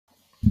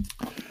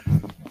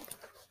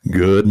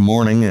Good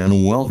morning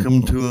and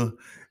welcome to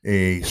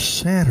a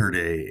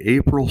Saturday,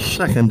 April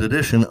 2nd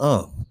edition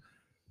of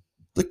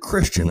the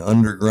Christian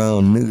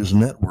Underground News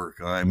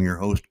Network. I'm your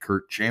host,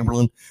 Kurt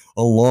Chamberlain,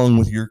 along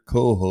with your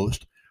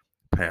co-host,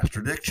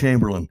 Pastor Dick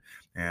Chamberlain.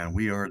 And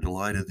we are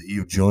delighted that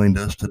you've joined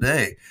us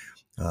today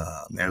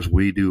as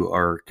we do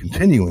our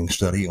continuing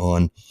study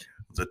on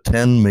the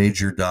 10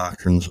 major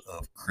doctrines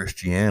of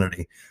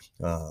Christianity.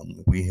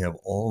 We have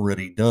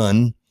already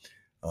done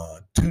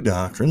two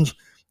doctrines.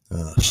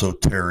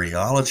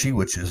 Soteriology,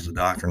 which is the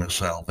doctrine of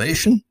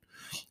salvation,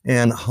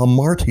 and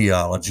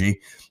hamartiology,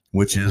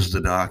 which is the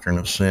doctrine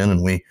of sin.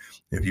 And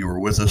if you were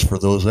with us for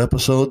those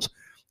episodes,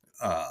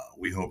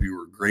 we hope you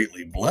were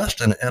greatly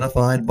blessed and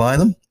edified by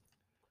them.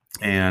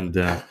 And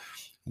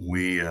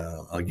we,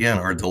 again,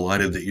 are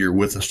delighted that you're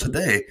with us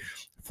today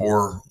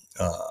for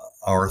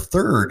our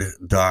third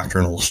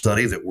doctrinal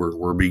study that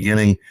we're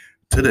beginning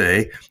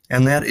today,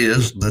 and that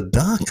is the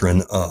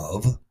doctrine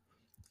of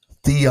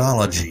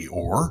theology,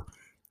 or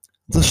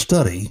the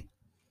study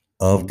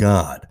of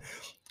God.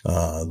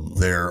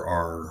 There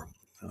are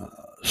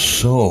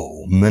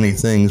so many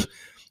things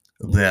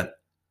that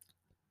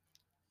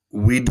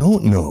we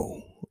don't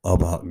know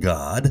about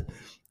God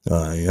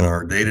in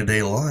our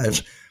day-to-day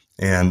lives.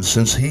 And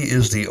since He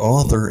is the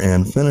author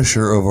and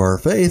finisher of our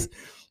faith,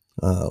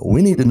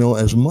 we need to know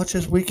as much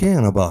as we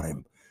can about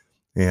Him.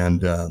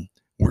 And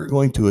we're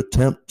going to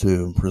attempt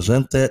to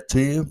present that to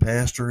you.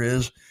 Pastor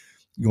is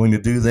going to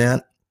do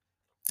that,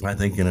 I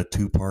think, in a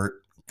two-part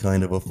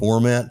kind of a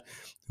format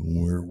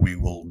where we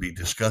will be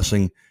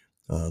discussing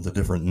the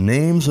different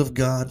names of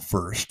God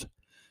first,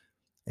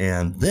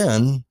 and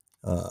then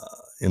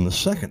in the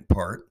second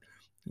part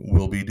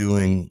we'll be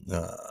doing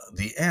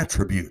the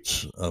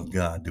attributes of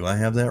God. Do I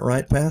have that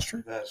right,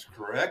 Pastor? That's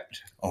correct.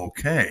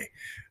 Okay,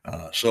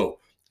 so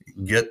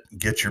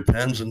get your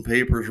pens and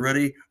papers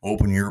ready,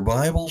 open your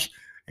Bibles,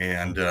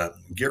 and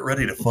get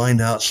ready to find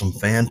out some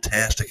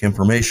fantastic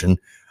information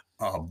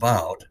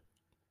about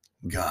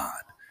God.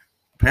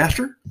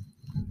 Pastor,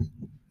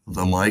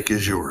 the mic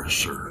is yours,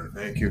 sir.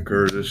 Thank you,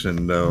 Curtis,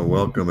 and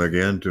welcome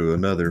again to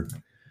another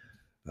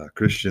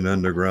Christian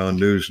Underground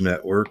News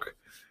Network.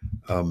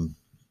 The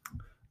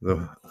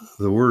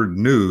word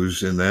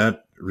news in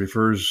that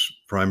refers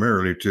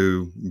primarily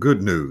to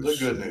good news.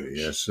 The good news.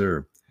 Yes,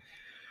 sir.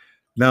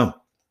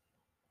 Now,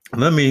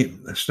 let me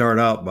start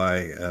out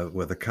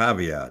with a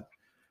caveat.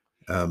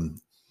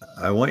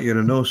 I want you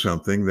to know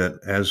something, that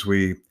as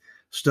we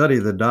study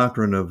the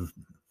doctrine of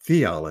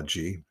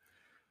theology,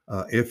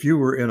 if you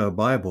were in a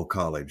Bible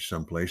college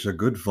someplace, a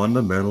good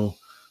fundamental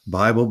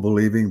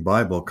Bible-believing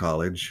Bible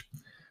college,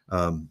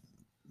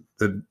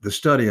 the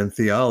study in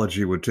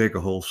theology would take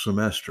a whole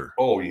semester.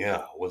 Oh,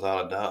 yeah,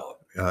 without a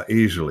doubt.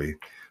 Easily.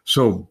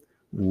 So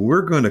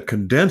we're going to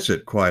condense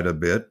it quite a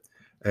bit,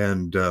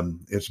 and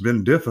it's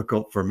been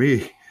difficult for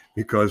me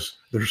because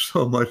there's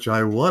so much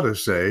I want to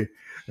say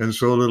and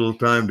so little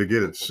time to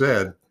get it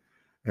said,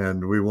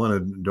 and we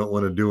don't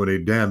want to do any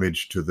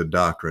damage to the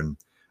doctrine,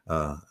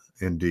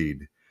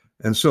 indeed.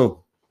 And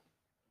so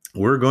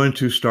we're going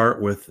to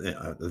start with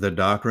the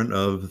doctrine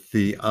of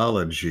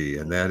theology,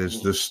 and that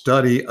is the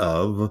study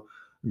of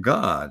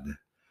God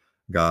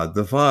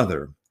the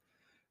Father.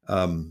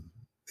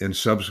 In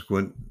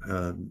subsequent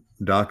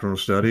doctrinal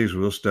studies,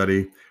 we'll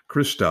study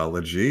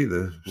Christology,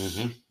 the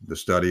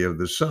study of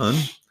the Son,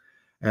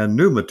 and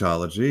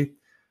pneumatology,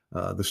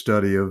 the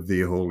study of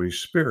the Holy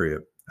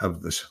Spirit,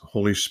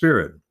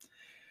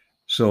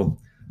 So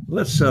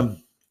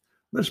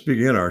let's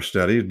begin our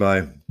studies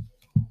by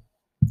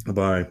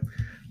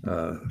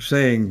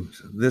saying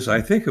this.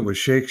 I think it was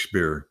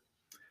Shakespeare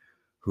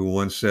who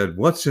once said,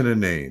 "What's in a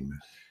name?"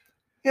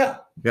 Yeah.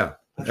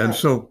 And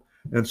so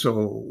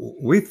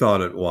we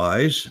thought it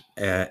wise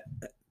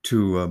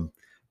to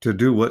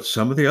do what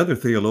some of the other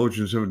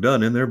theologians have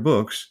done in their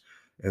books,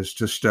 is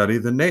to study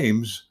the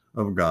names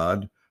of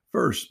God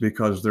first,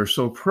 because they're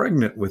so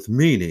pregnant with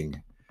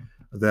meaning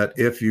that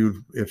if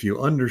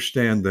you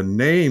understand the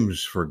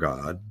names for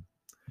God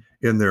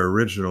in their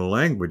original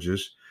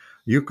languages,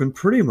 you can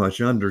pretty much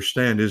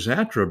understand His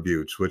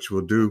attributes, which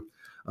we'll do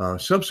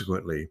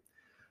subsequently.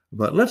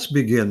 But let's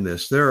begin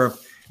this. There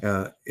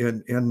are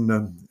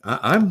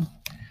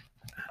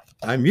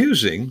I'm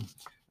using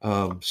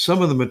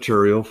some of the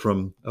material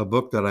from a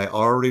book that I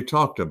already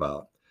talked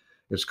about.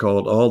 It's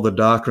called All the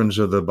Doctrines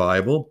of the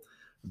Bible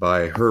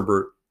by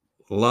Herbert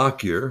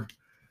Lockyer.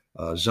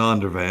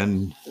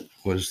 Zondervan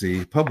was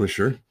the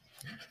publisher,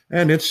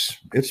 and it's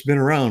been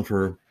around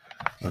for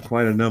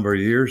quite a number of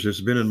years.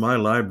 It's been in my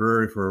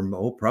library for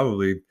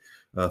probably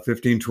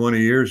 15, 20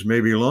 years,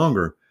 maybe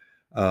longer.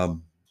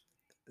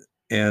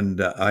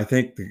 And I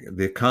think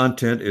the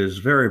content is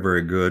very,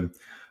 very good,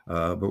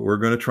 but we're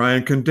going to try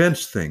and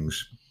condense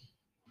things.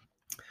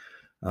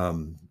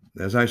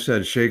 As I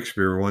said,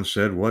 Shakespeare once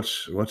said,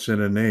 what's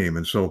in a name?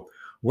 And so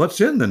what's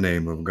in the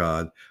name of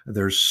God?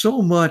 There's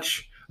so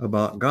much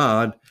about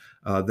God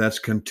that's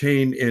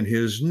contained in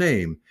His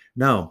name.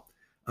 Now,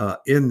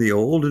 in the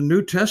Old and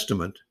New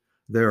Testament,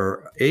 there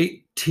are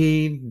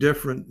 18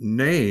 different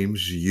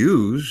names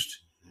used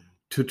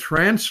to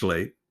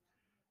translate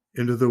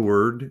into the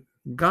word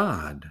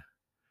God.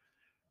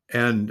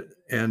 And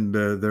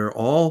they're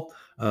all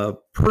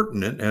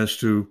pertinent as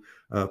to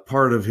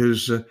part of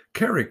his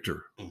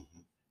character,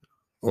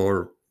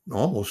 or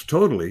almost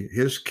totally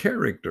his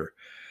character.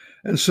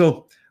 And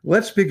so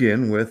let's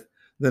begin with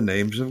the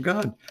names of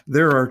God.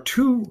 There are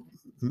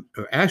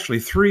actually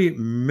three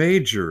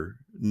major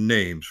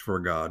names for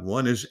God.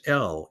 One is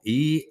El,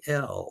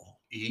 E-L.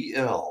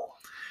 E-L.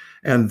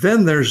 And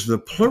then there's the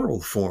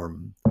plural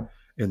form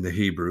in the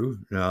Hebrew.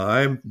 Now,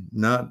 I'm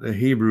not a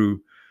Hebrew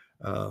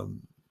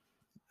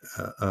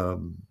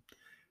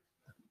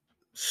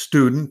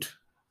student,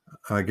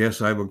 I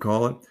guess I would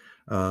call it.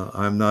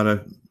 I'm not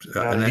an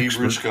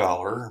Hebrew expert,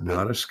 scholar.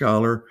 Not a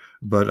scholar,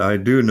 but I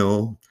do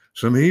know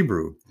some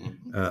Hebrew,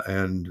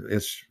 and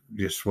it's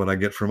just what I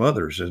get from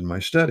others in my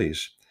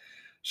studies.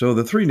 So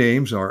the three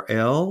names are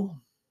El,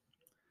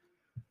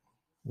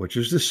 which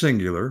is the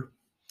singular,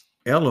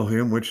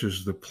 Elohim, which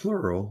is the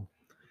plural,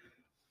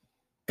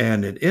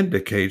 and it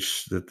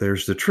indicates that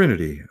there's the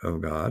Trinity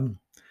of God.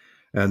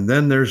 And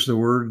then there's the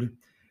word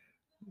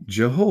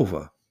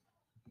Jehovah.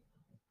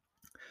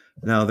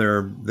 Now,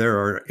 there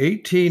are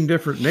 18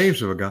 different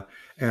names of a God,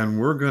 and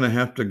we're going to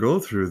have to go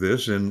through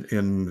this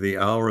in the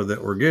hour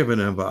that we're given.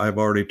 And I've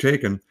already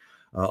taken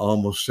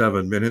almost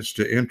 7 minutes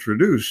to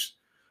introduce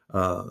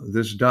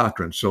this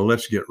doctrine. So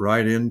let's get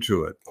right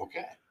into it.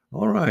 Okay.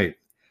 All right.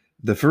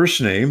 The first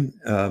name,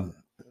 and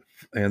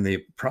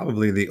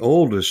probably the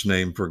oldest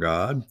name for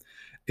God,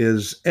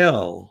 is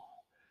El.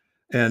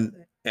 And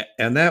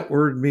that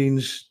word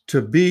means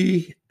to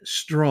be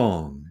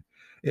strong.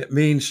 It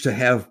means to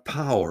have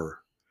power.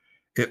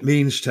 It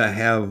means to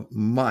have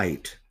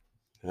might.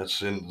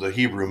 That's in the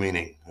Hebrew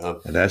meaning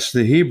of. And that's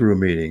the Hebrew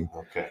meaning.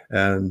 Okay.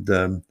 And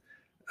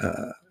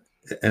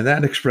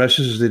that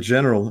expresses the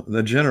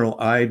general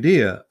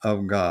idea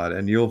of God.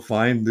 And you'll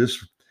find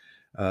this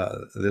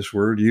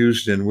word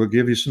used, and we'll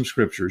give you some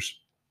scriptures.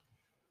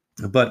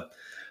 But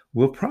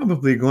we're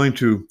probably going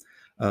to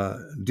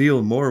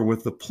deal more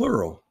with the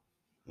plural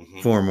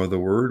form of the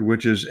word,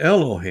 which is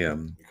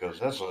Elohim. Because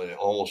that's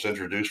almost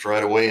introduced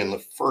right away in the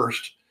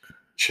first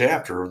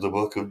chapter of the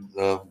book of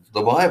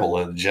the Bible,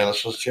 in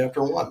Genesis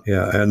chapter 1.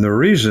 Yeah, and the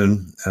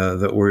reason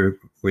that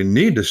we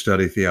need to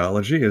study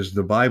theology is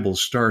the Bible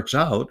starts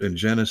out in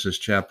Genesis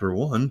chapter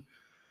 1,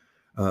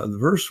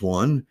 verse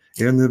 1,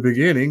 in the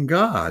beginning,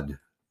 God.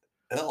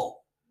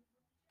 El.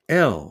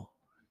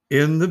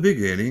 In the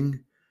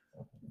beginning,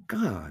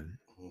 God.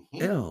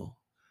 El.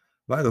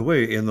 By the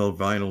way, in the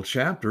final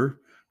chapter,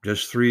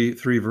 just three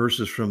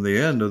verses from the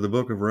end of the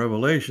book of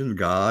Revelation,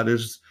 God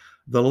is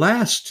the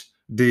last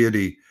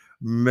deity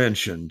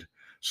mentioned.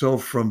 So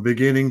from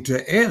beginning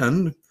to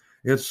end,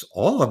 it's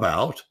all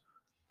about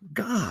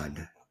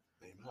God.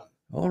 Amen.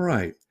 All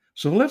right.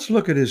 So let's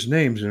look at his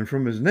names, and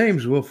from his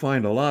names, we'll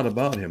find a lot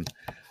about him.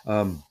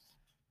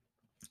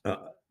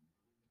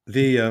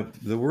 The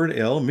word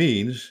El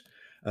means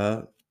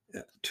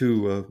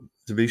to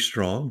be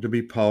strong, to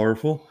be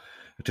powerful,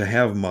 to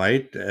have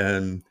might,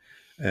 and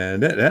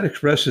that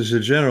expresses a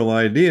general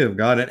idea of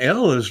God. And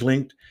El is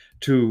linked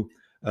to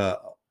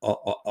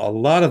a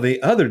lot of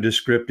the other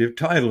descriptive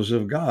titles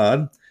of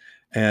God,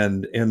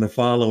 and in the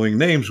following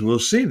names, we'll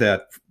see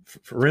that.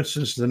 For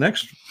instance, the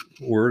next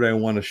word I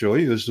want to show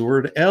you is the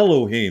word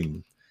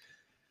Elohim.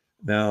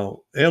 Now,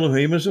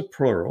 Elohim is a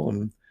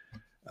plural,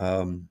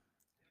 and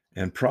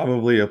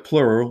probably a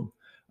plural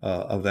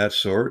of that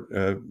sort.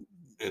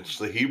 It's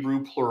the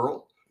Hebrew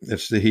plural.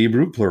 It's the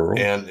Hebrew plural.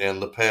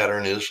 And the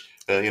pattern is,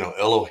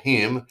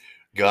 Elohim,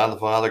 God the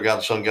Father, God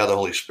the Son, God the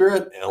Holy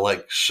Spirit,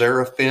 like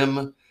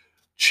seraphim,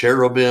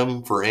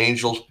 cherubim for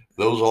angels.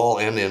 Those all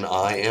end in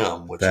I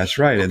am. That's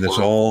right, and it's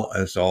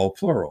all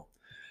plural.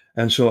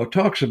 And so it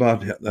talks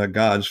about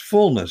God's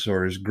fullness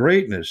or his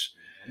greatness.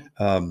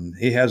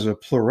 He has a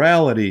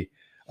plurality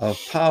of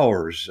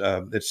powers.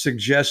 It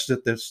suggests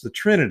that that's the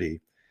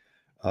Trinity.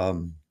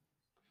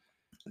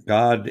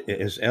 God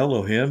is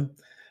Elohim,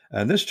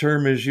 and this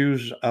term is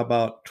used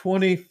about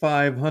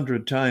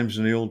 2,500 times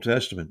in the Old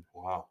Testament.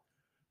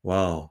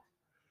 Wow.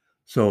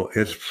 So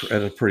it's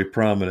a pretty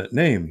prominent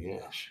name.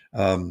 Yes.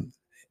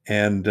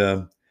 And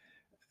it,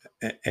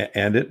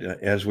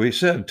 as we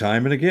said,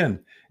 time and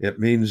again, it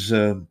means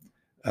the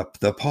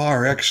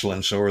par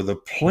excellence or the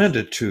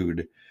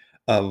plenitude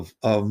of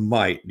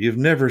might. You've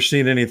never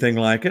seen anything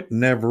like it,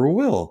 never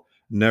will,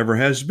 never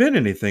has been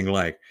anything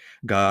like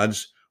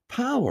God's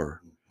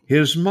power,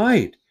 his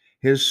might,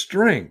 his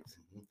strength.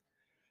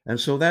 And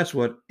so that's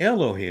what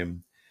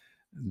Elohim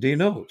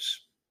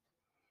denotes.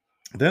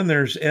 Then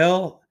there's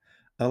El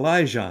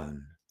Elijah.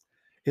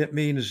 It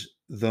means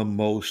the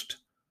most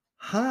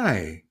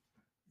high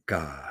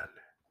God.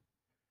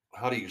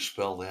 How do you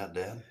spell that,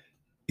 Dad?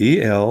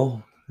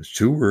 E-L, it's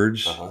two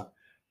words.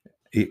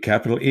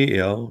 Capital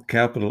E-L,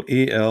 capital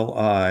E-L-I-J-O-N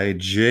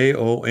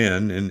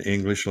in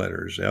English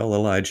letters. El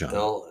Elijah.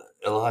 El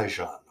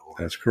Elijah.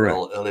 That's correct.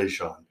 El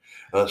Elijah.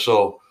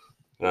 So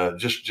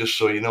just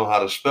so you know how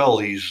to spell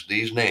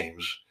these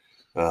names,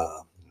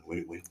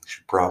 We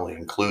should probably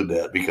include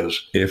that,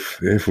 because if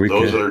we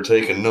those can, that are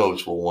taking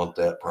notes will want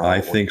that probably.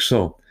 I think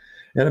so.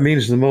 And it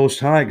means the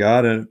Most High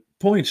God, and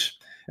points,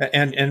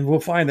 and we'll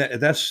find that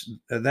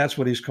that's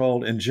what he's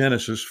called in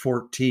Genesis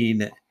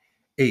 14:18,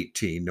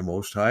 the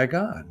Most High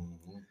God.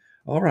 Mm-hmm.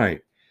 All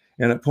right,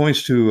 and it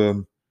points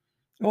to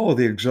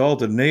the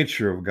exalted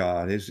nature of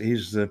God.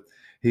 He's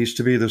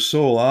to be the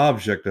sole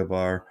object of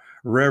our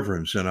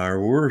reverence and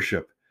our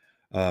worship.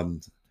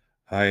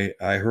 I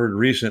heard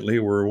recently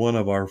where one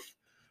of our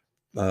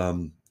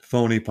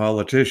phony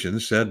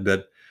politicians said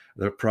that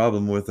the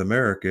problem with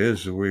America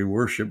is we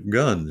worship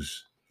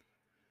guns.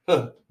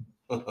 Yeah.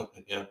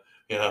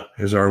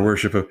 Is our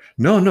worship of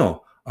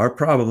no. Our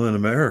problem in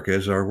America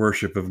is our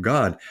worship of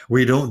God.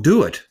 We don't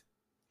do it.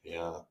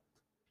 Yeah.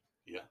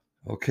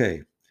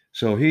 Okay,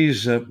 so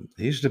he's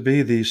to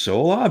be the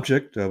sole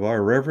object of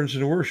our reverence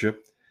and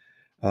worship.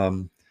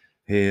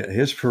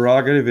 His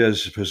prerogative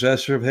as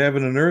possessor of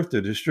heaven and earth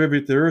to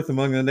distribute the earth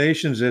among the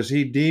nations as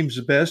he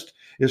deems best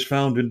is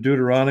found in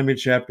Deuteronomy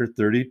chapter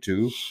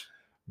 32,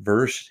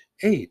 verse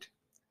 8.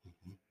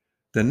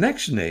 The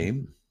next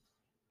name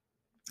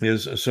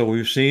is, so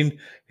we've seen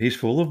he's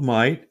full of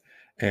might,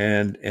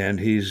 and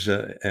he's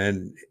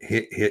and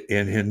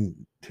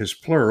his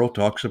plural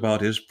talks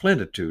about his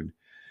plenitude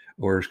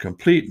or his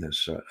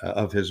completeness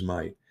of his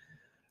might.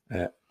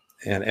 And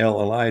El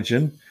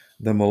Elion,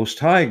 the Most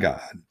High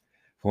God,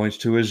 points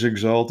to his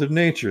exalted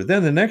nature.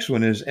 Then the next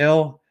one is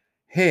El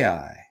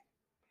Hai,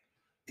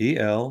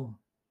 E-L,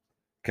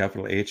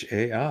 capital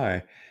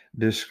H-A-I,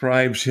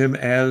 describes him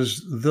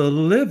as the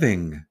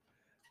living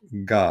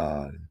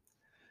God.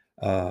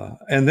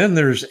 And then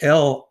there's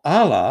El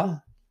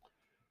Allah.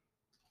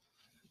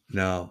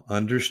 Now,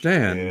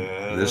 understand,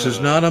 this is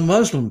not a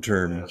Muslim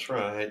term. That's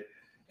right.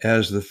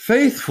 As the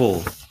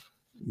faithful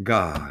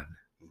God.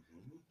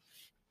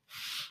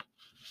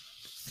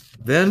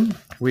 Then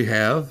we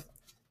have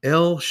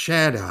El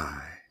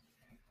Shaddai.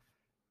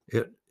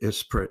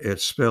 It's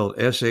spelled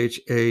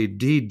Shaddai,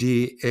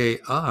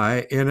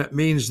 and it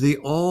means the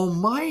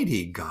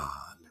Almighty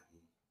God.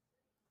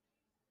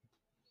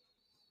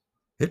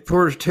 It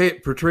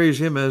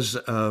portrays him as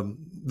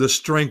the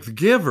strength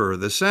giver,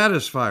 the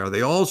satisfier,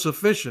 the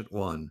all-sufficient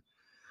one,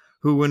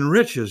 who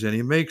enriches and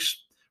he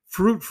makes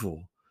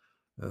fruitful.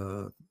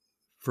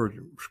 For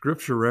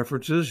scripture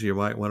references, you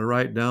might want to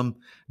write down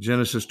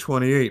Genesis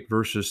 28,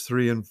 verses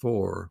 3 and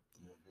 4,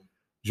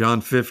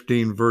 John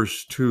 15,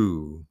 verse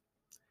 2,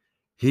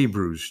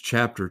 Hebrews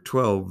chapter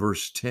 12,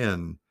 verse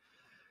 10,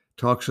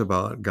 talks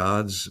about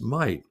God's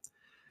might.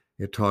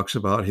 It talks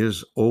about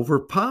his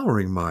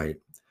overpowering might.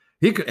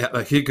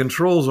 He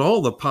controls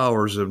all the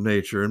powers of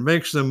nature and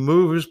makes them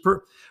move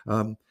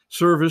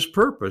serve his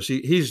purpose.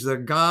 He's the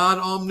God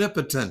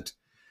omnipotent.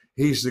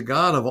 He's the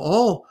God of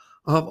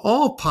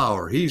all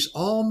power. He's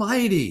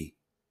almighty.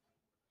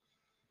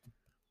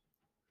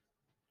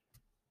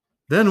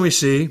 Then we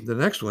see the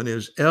next one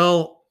is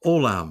El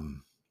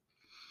Olam.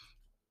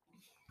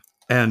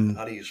 And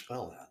how do you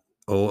spell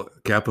that?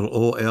 Capital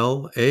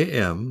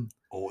O-L-A-M.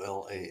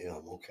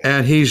 O-L-A-M, okay.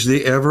 And he's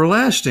the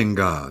everlasting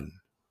God.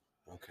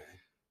 Okay.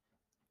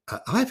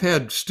 I've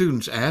had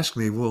students ask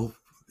me, well,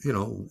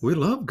 we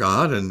love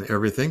God and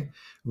everything.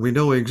 We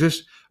know he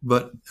exists,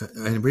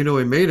 and we know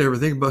he made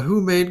everything, but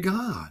who made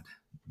God?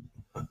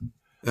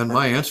 And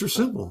my answer is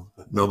simple.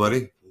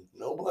 Nobody.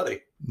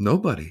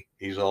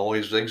 He's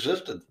always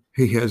existed.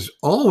 He has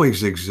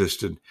always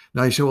existed.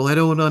 Now you say, well, I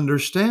don't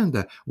understand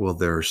that. Well,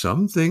 there are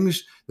some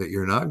things that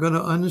you're not going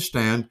to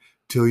understand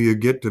till you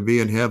get to be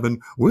in heaven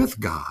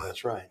with God.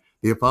 That's right.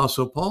 The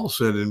Apostle Paul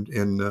said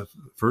in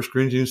 1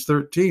 Corinthians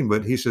 13,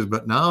 but he says,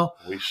 but now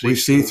we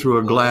see through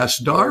a glass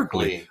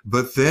darkly,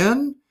 but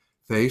then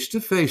face to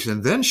face,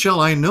 and then shall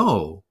I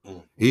know,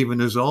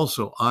 even as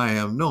also I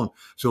am known.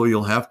 So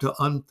you'll have to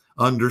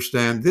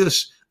understand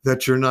this,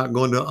 that you're not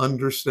going to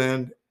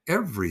understand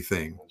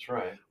everything. That's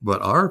right.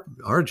 But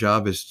our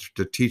job is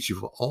to teach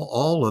you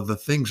all of the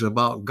things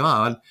about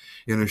God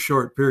in a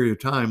short period of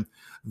time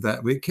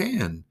that we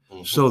can,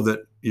 so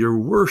that your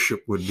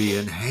worship would be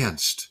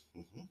enhanced.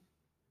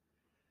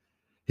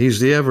 He's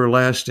the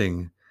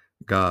everlasting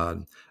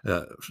God.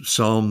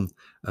 Psalm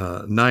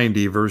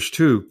 90, verse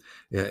 2,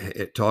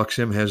 it talks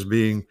him as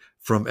being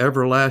from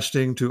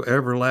everlasting to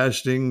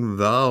everlasting,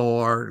 thou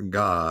art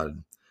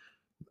God.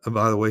 And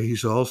by the way,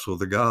 he's also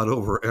the God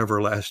over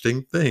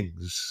everlasting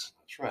things.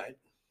 That's right.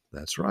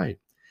 That's right.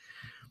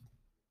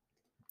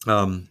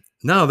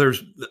 Now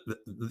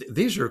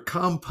these are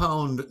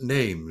compound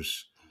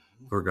names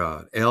for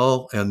God.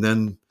 El, and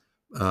then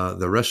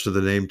the rest of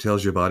the name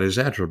tells you about his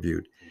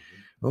attribute.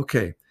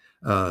 Okay.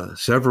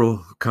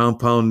 Several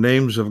compound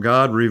names of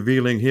God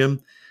revealing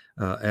him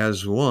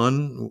as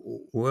one,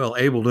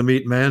 able to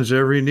meet man's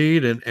every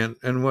need,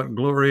 and what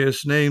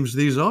glorious names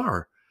these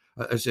are.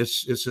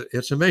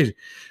 It's amazing.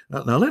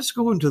 Now let's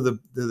go into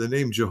the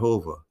name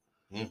Jehovah.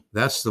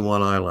 That's the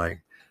one I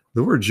like.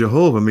 The word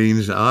Jehovah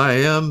means I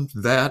am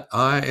that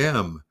I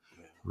am.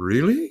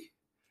 Really?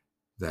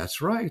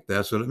 That's right.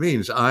 That's what it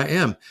means. I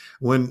am.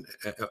 When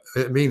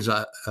it means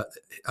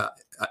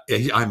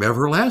I'm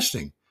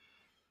everlasting.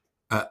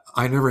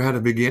 I never had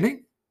a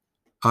beginning.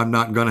 I'm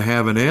not going to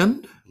have an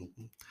end.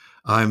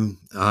 I'm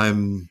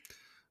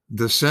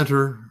the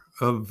center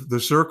of the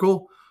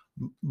circle,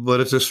 but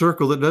it's a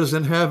circle that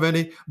doesn't have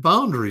any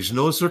boundaries,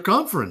 no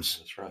circumference.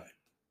 That's right.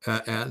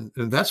 And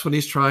that's what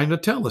he's trying to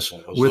tell us.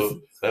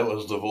 That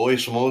was the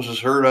voice Moses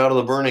heard out of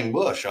the burning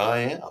bush. I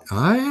am.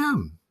 I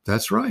am.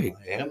 That's right.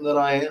 I am that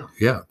I am.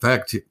 Yeah. In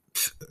fact,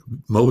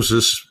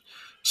 Moses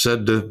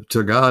said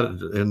to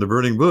God in the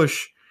burning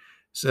bush,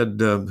 said,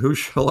 who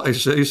shall I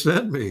say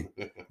sent me?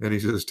 And he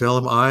says, tell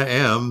him I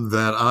am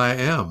that I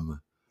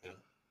am. Yeah.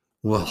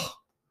 Well,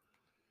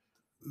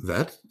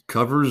 that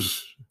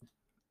covers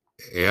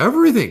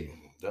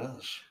everything. It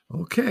does.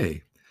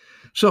 Okay.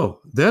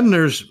 So then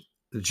there's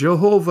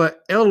Jehovah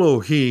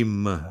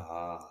Elohim.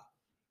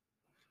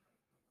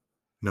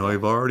 Now,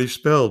 I've already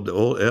spelled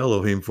old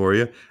Elohim for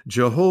you.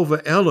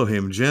 Jehovah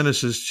Elohim,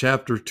 Genesis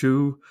chapter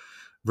 2,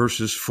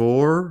 verses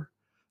 4,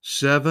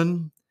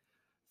 7,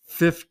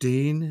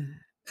 15,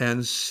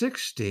 and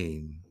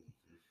 16.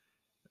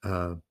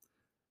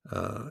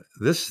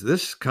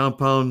 This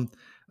compound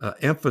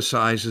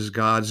emphasizes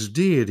God's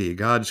deity,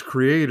 God's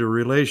creator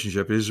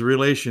relationship, his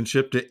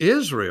relationship to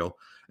Israel,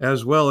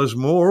 as well as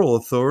moral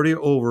authority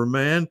over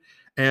man,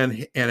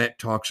 and it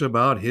talks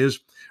about his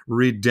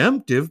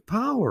redemptive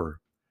power.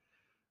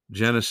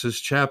 Genesis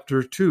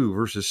chapter 2,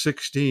 verses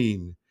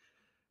 16,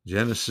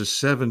 Genesis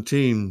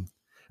 17,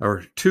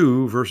 or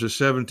 2, verses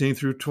 17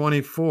 through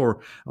 24.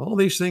 All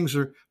these things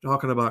are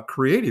talking about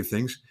creative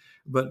things,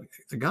 but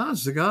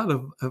God's the God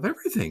of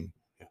everything.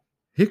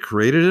 He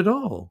created it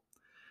all.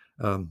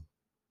 And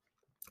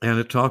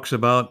it talks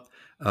about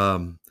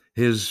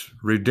his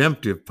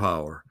redemptive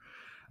power.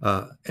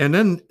 And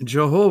then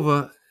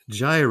Jehovah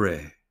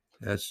Jireh,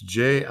 that's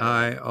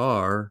J-I-R-E-H.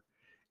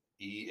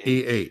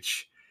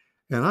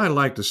 And I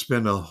like to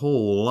spend a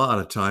whole lot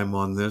of time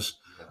on this,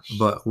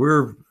 but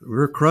we're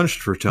crunched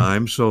for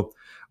time, so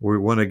we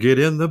want to get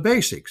in the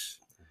basics.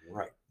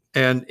 Right.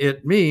 And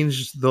it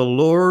means the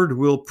Lord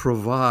will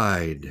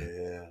provide.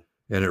 Yeah.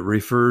 And it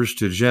refers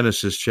to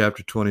Genesis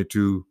chapter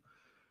 22,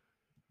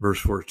 verse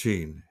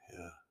 14.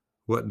 Yeah.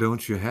 What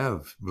don't you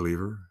have,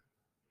 believer?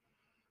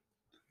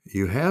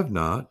 You have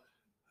not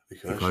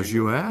because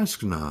you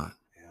ask not.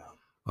 Yeah.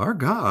 Our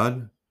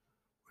God,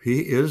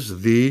 he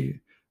is the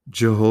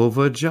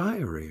Jehovah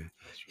Jireh.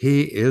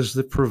 He is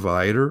the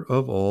provider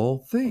of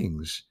all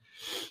things.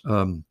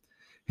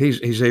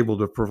 He's able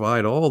to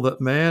provide all that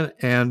man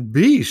and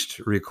beast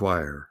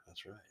require.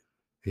 That's right.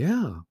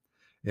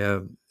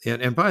 Yeah.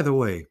 And by the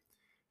way,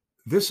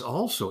 this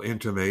also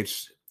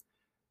intimates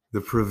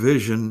the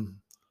provision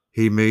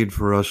he made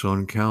for us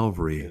on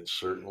Calvary. It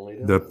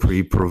certainly does.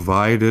 He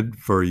provided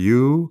for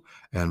you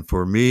and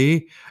for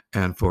me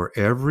and for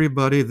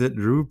everybody that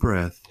drew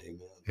breath. Amen.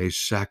 A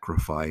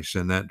sacrifice,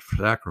 and that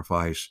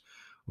sacrifice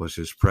was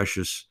his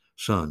precious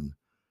Son,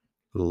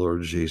 the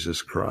Lord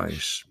Jesus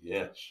Christ.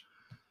 Yes.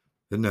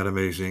 Isn't that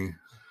amazing?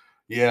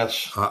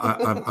 Yes.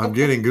 I'm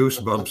getting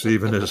goosebumps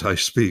even as I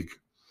speak.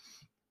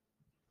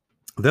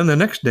 Then the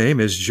next name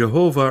is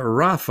Jehovah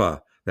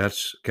Rapha.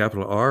 That's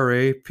capital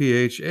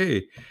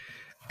R-A-P-H-A.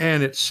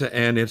 And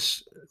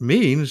it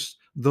means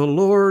the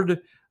Lord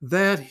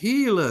that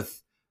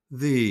healeth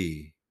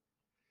thee.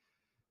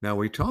 Now,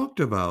 we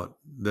talked about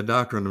the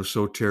doctrine of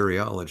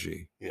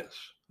soteriology. Yes.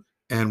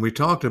 And we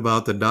talked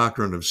about the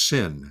doctrine of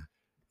sin.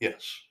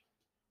 Yes.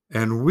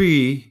 And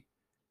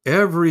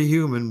every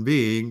human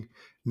being,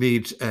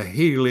 needs a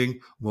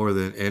healing more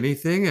than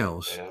anything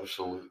else.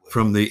 Absolutely.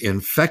 From the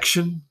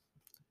infection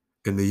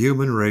in the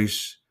human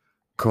race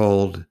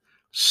called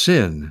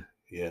sin.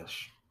 Yes.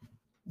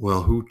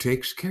 Well, who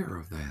takes care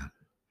of that?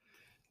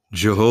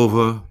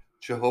 Jehovah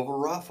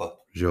Rapha.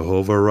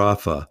 Jehovah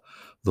Rapha.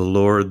 The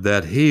Lord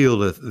that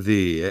healeth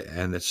thee.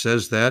 And it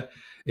says that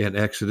in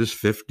Exodus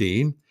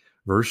 15,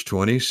 verse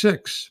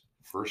 26.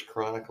 1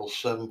 Chronicles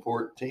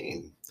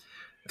 7:14.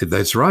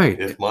 That's right.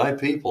 If my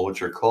people,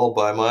 which are called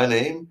by my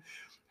name,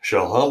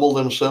 shall humble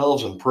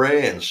themselves and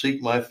pray and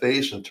seek my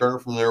face and turn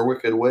from their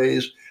wicked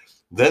ways,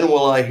 then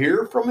will I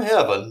hear from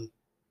heaven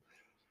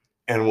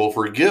and will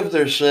forgive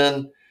their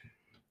sin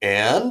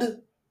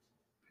and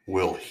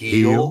will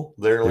heal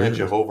their land.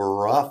 Jehovah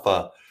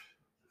Rapha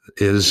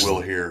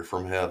will hear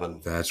from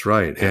heaven. That's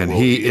right. And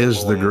he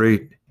is the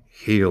great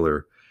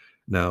healer.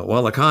 Now,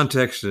 while the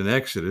context in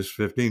Exodus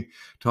 15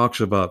 talks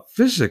about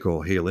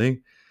physical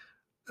healing,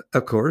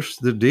 of course,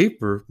 the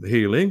deeper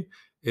healing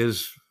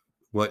is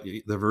what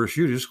the verse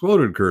you just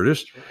quoted,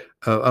 Curtis,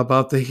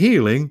 about the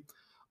healing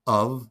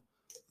of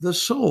the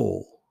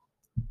soul.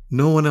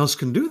 No one else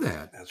can do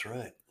that. That's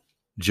right.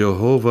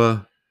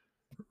 Jehovah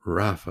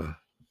Rapha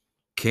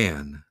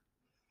can,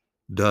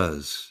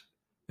 does,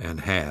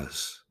 and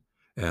has,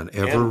 and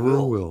ever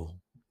will.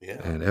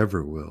 Yeah. And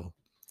ever will.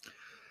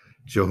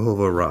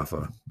 Jehovah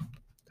Rapha.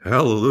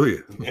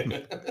 Hallelujah.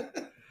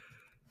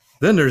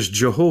 Then there's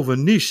Jehovah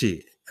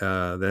Nissi.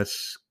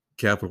 That's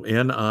capital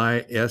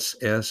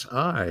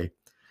Nissi.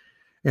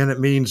 And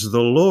it means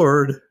the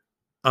Lord,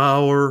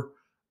 our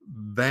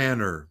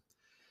banner.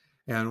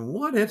 And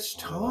what it's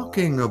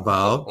talking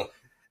about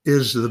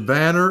is the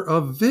banner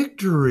of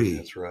victory.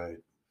 That's right.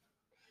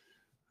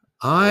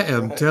 I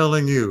am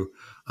telling you,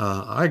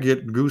 I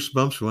get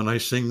goosebumps when I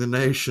sing the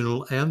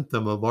national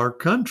anthem of our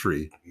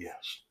country.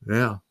 Yes.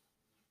 Yeah.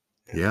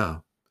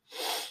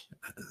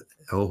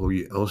 Oh,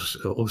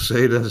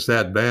 say does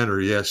that banner,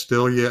 yes,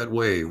 still yet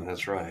wave.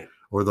 That's right.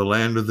 Or the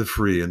land of the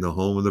free and the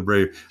home of the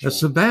brave.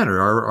 That's the banner.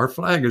 Our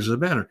flag is the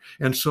banner.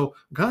 And so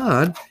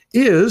God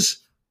is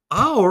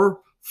our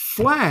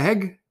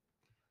flag,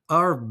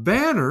 our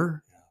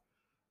banner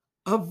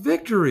of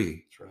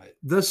victory. That's right.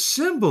 The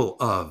symbol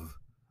of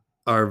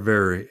our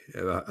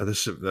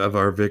of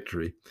our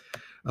victory.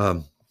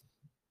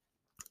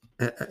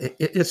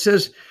 It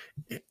says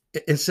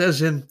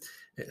in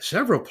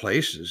several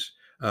places,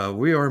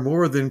 we are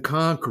more than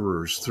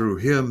conquerors through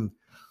him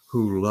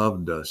who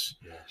loved us.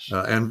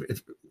 Yes. And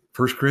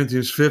 1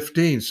 Corinthians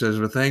 15 says,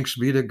 "But thanks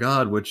be to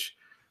God, which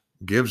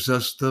gives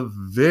us the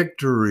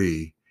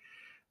victory."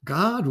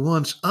 God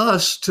wants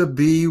us to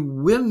be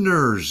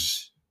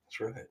winners. That's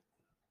right.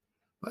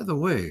 By the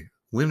way,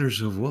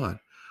 winners of what?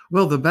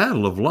 Well, the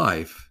battle of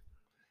life.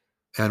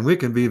 And we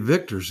can be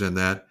victors in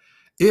that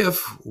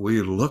if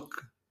we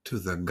look to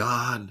the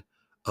God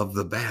of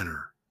the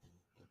banner.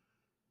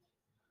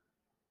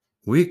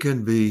 We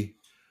can be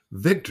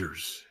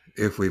victors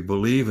if we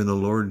believe in the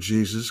Lord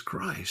Jesus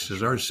Christ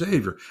as our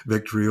Savior.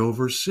 Victory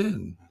over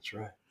sin. That's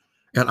right.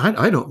 And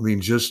I don't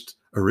mean just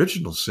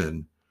original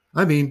sin.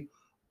 I mean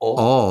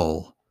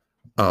all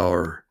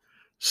our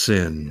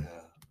sin.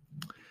 Yeah.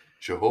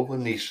 Jehovah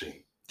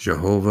Nissi.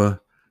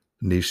 Jehovah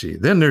Nissi.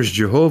 Then there's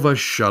Jehovah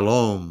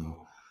Shalom.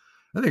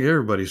 I think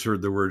everybody's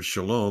heard the word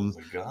shalom.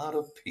 The God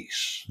of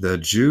peace. The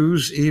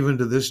Jews, even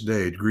to this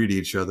day, greet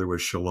each other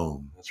with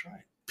shalom. That's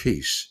right.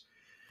 Peace.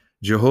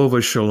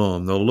 Jehovah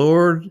Shalom, the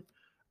Lord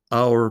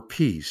our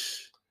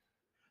peace,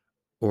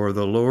 or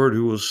the Lord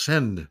who will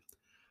send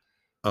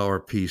our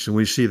peace. And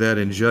we see that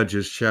in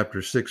Judges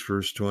chapter 6,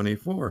 verse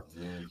 24.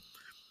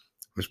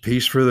 There's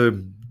peace for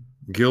the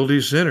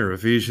guilty sinner,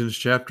 Ephesians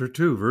chapter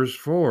 2, verse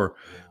 4.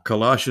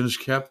 Colossians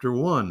chapter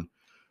 1,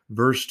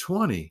 verse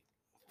 20.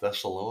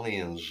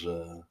 Thessalonians,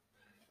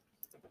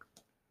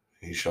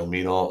 he shall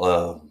meet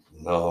all.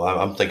 No,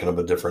 I'm thinking of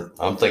a different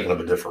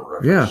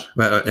reference. Yeah,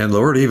 and the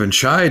Lord even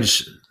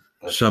chides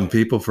some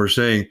people for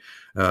saying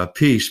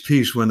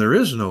peace when there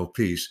is no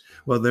peace.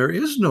 Well, there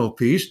is no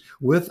peace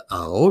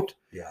without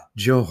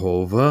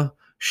Jehovah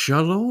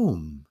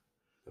Shalom.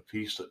 The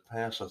peace that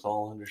passeth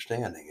all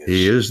understanding.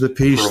 He is the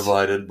peace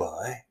provided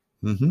by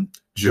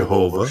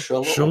Jehovah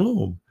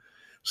Shalom.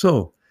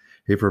 So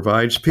he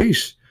provides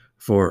peace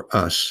for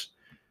us.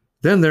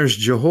 Then there's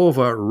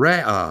Jehovah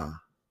Ra'ah.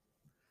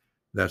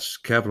 That's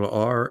capital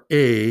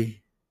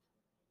R-A-A-H.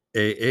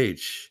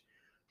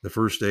 The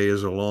first A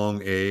is a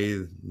long A,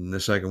 and the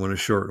second one is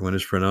short one.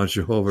 Is pronounced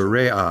Jehovah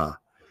Ra'ah.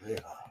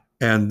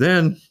 And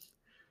then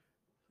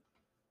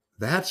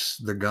that's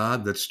the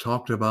God that's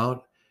talked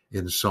about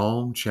in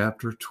Psalm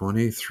chapter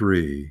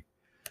 23.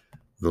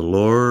 The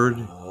Lord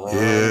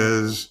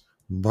is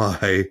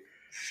my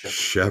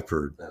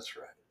shepherd. That's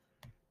right.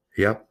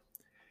 Yep.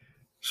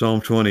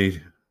 Psalm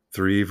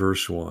 23,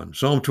 verse 1.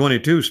 Psalm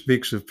 22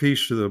 speaks of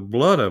peace through the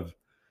blood of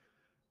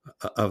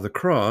the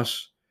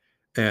cross,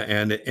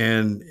 and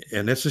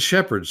it's a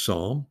shepherd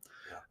psalm.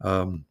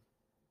 The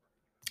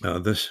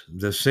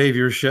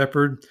Savior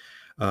shepherd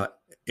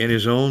in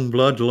his own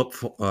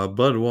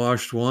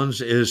blood-washed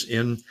ones is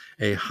in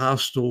a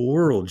hostile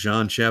world.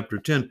 John chapter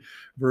 10,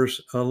 verse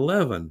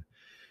 11.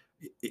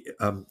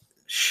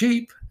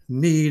 Sheep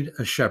need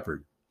a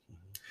shepherd.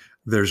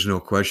 There's no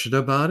question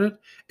about it.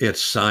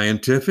 It's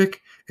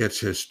scientific.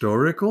 It's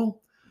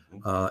historical.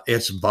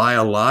 It's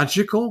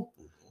biological.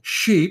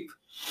 Sheep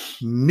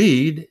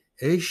need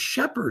a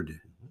shepherd.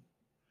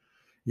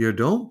 You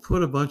don't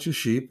put a bunch of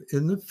sheep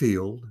in the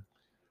field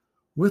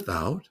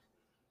without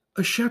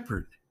a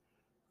shepherd.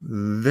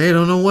 They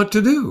don't know what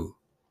to do.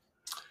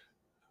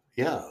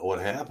 Yeah, what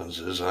happens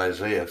is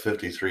Isaiah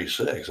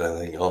 53:6. I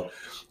think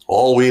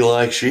all we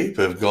like sheep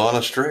have gone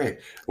astray.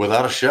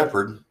 Without a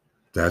shepherd,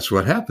 that's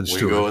what happens to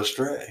us. We go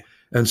astray.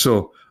 And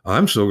so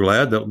I'm so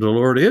glad that the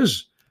Lord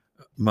is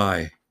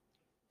my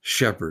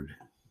shepherd.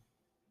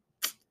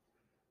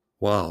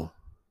 Wow.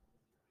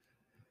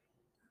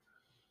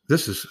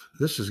 This is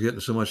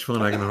getting so much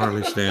fun I can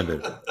hardly stand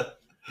it.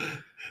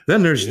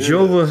 Then there's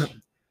Jehovah,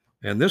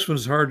 and this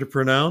one's hard to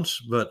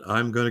pronounce, but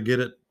I'm going to get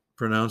it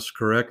pronounced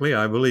correctly,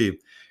 I believe.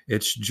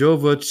 It's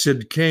Jehovah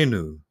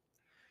Tzidkenu,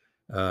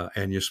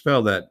 and you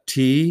spell that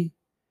T-S-I-D-K-E-N-U.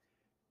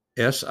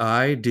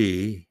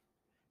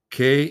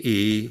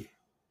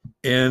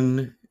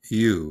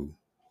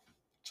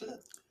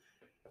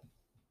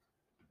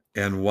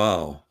 And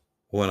wow,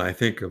 when I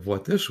think of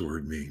what this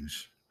word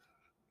means.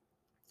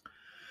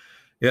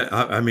 Yeah,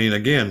 I mean,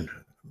 again,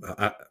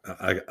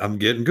 I'm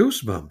getting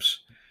goosebumps.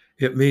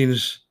 It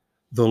means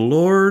the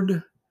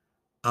Lord,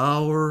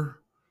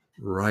 our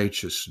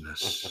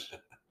righteousness.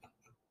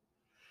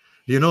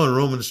 You know, in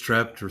Romans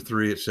chapter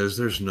 3, it says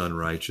there's none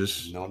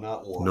righteous. No,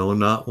 not one. No,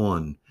 not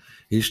one.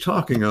 He's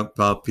talking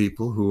about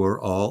people who are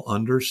all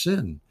under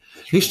sin.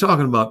 That's He's right.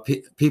 talking about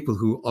people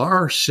who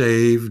are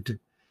saved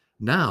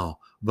now,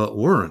 but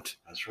weren't.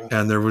 That's right.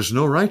 And there was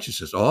no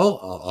righteousness.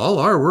 All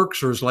our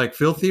works are like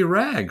filthy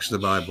rags, the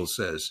Bible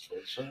says.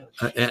 That's what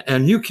it says.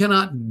 And you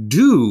cannot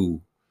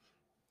do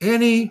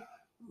any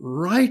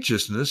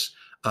righteousness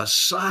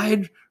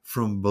aside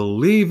from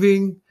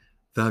believing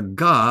the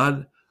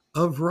God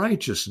of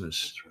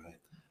righteousness. That's right.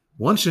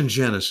 Once in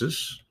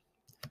Genesis,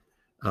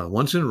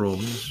 once in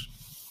Romans,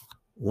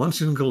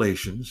 once in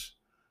Galatians,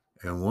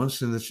 and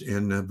once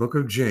in the book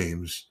of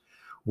James,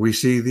 we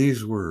see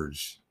these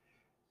words.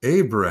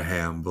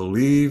 Abraham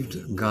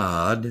believed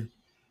God,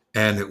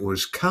 and it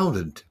was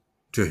counted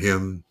to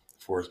him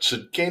For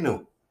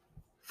tzidkenu,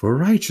 for for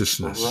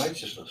righteousness.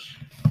 righteousness.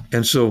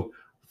 And so,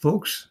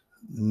 folks,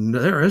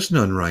 there is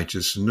none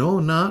righteous. No,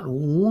 not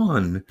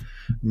one.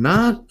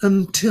 Not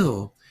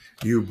until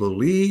you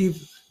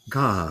believe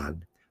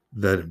God,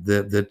 that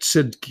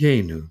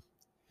tzidkenu,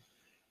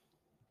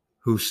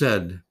 who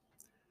said,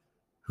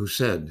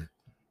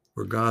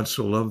 for God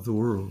so loved the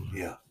world,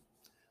 Yeah.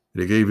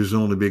 that he gave his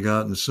only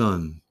begotten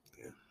Son,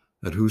 Yeah.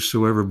 that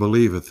whosoever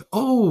believeth,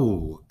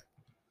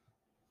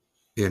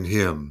 in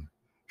him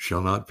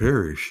shall not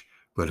perish,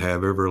 but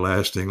have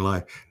everlasting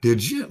life.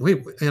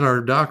 We in our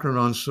doctrine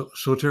on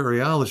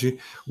soteriology,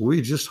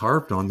 we just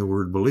harped on the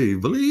word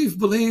believe,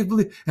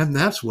 and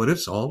that's what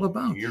it's all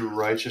about. Your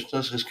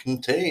righteousness is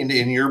contained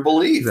in your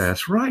belief.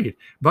 That's right.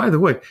 By the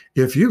way,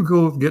 if you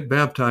go get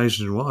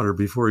baptized in water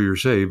before you're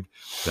saved,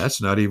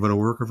 that's not even a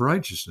work of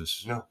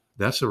righteousness. No.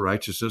 That's a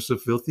righteousness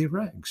of filthy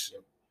rags.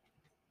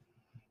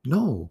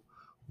 No,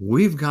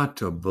 we've got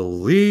to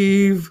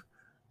believe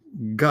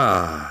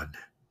God,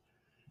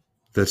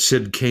 the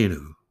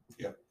tzidkenu,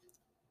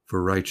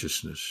 for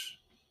righteousness.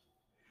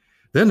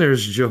 Then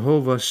there's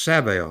Jehovah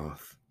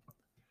Sabaoth,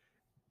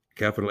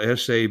 capital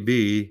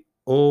Sabaoth,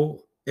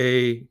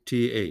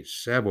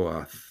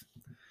 Sabaoth.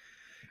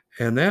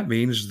 And that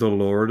means the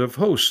Lord of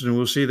hosts. And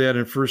we'll see that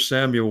in 1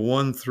 Samuel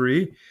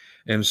 1:3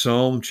 and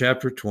Psalm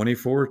chapter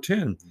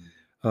 24:10.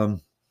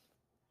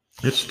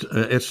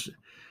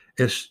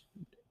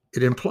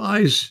 It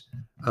implies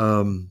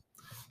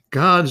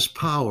God's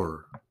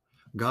power,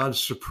 God's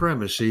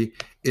supremacy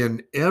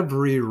in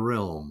every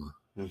realm.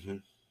 Mm-hmm.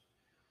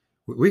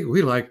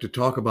 We like to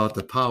talk about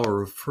the power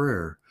of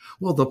prayer.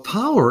 Well, the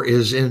power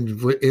is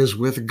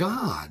with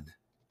God.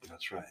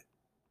 That's right.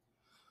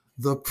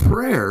 The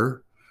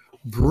prayer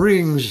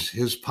brings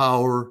his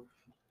power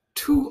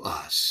to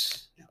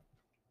us.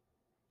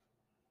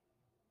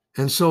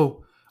 And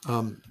so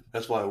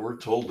that's why we're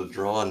told to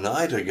draw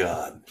nigh to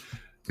God.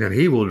 And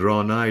he will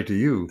draw nigh to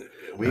you.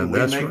 We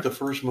make the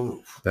first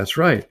move. That's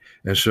right.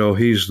 And so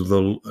he's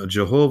the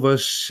Jehovah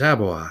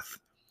Sabaoth.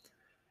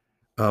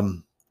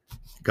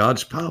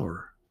 God's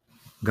power,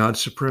 God's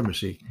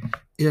supremacy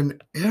in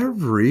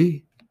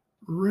every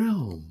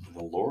realm.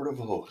 The Lord of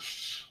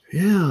hosts.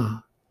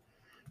 Yeah.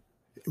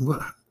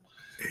 What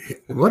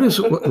is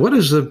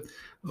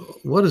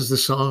the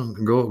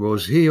song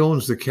goes? He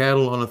owns the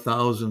cattle on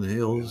 1,000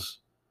 hills.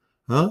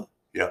 Huh?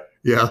 Yeah.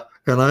 Yeah.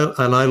 And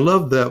I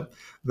love that,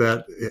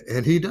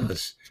 and he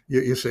does.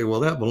 You say,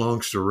 well, that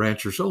belongs to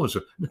rancher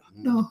so-and-so.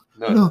 No.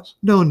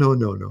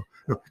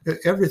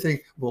 Everything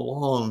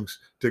belongs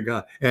to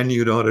God, and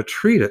you ought to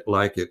treat it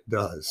like it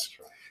does.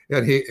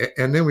 That's right.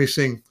 And then we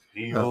sing,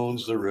 he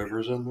owns the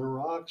rivers and the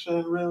rocks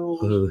and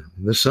rills,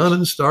 the sun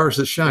and stars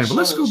that shine. But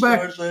let's go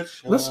back.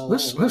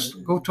 Let's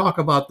go talk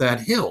about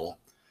that hill.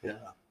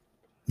 Yeah.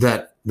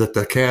 That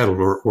the cattle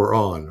were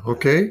on.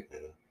 Okay. Yeah.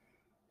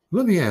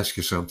 Let me ask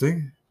you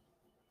something.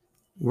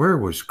 Where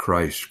was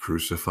Christ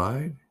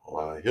crucified?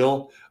 On a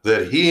hill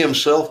that he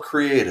himself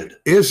created.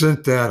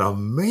 Isn't that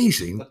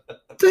amazing?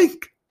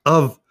 Think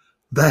of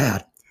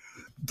that.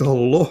 The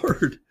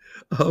Lord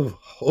of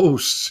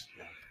hosts.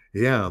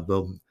 Yeah,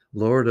 the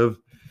Lord of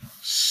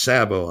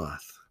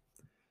Sabaoth.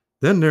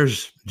 Then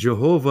there's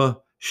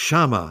Jehovah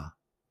Shammah.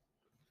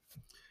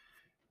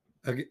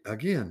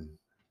 Again,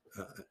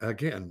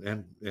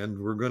 and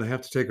we're going to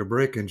have to take a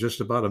break in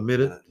just about a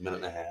minute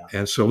and a half.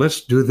 And so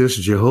let's do this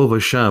Jehovah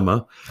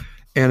Shammah,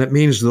 and it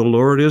means the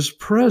Lord is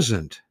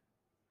present.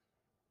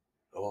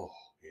 Oh,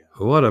 yeah.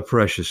 What a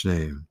precious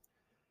name.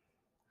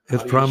 How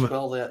do you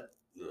spell that?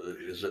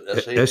 Is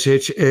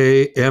it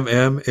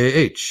Shammah?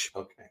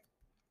 Okay.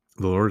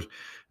 The Lord,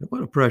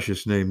 what a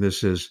precious name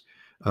this is.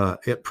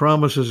 It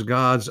promises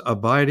God's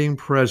abiding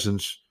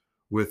presence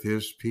with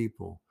his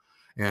people.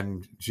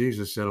 And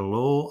Jesus said,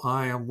 lo,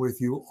 I am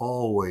with you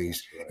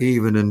always, right,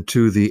 even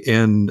unto the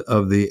end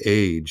of the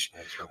age.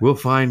 Right. We'll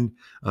find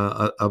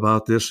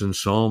about this in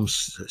Psalm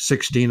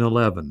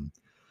 16:11,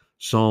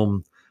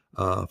 Psalm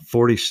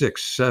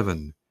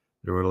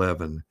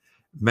 46:7-11,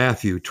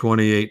 Matthew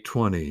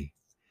 28:20,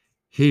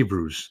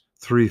 Hebrews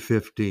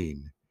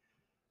 3:15.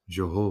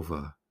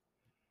 Jehovah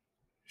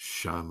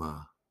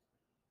Shammah.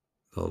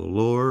 The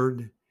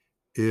Lord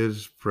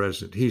is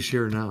present. He's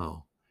here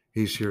now.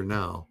 He's here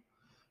now.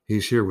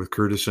 He's here with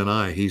Curtis and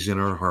I. He's in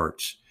our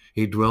hearts.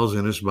 He dwells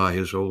in us by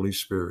his Holy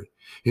Spirit.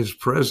 His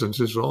presence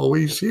is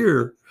always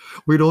here.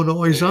 We don't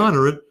always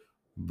honor it,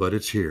 but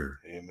it's here.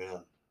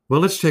 Amen.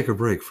 Well, let's take a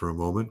break for a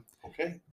moment. Okay.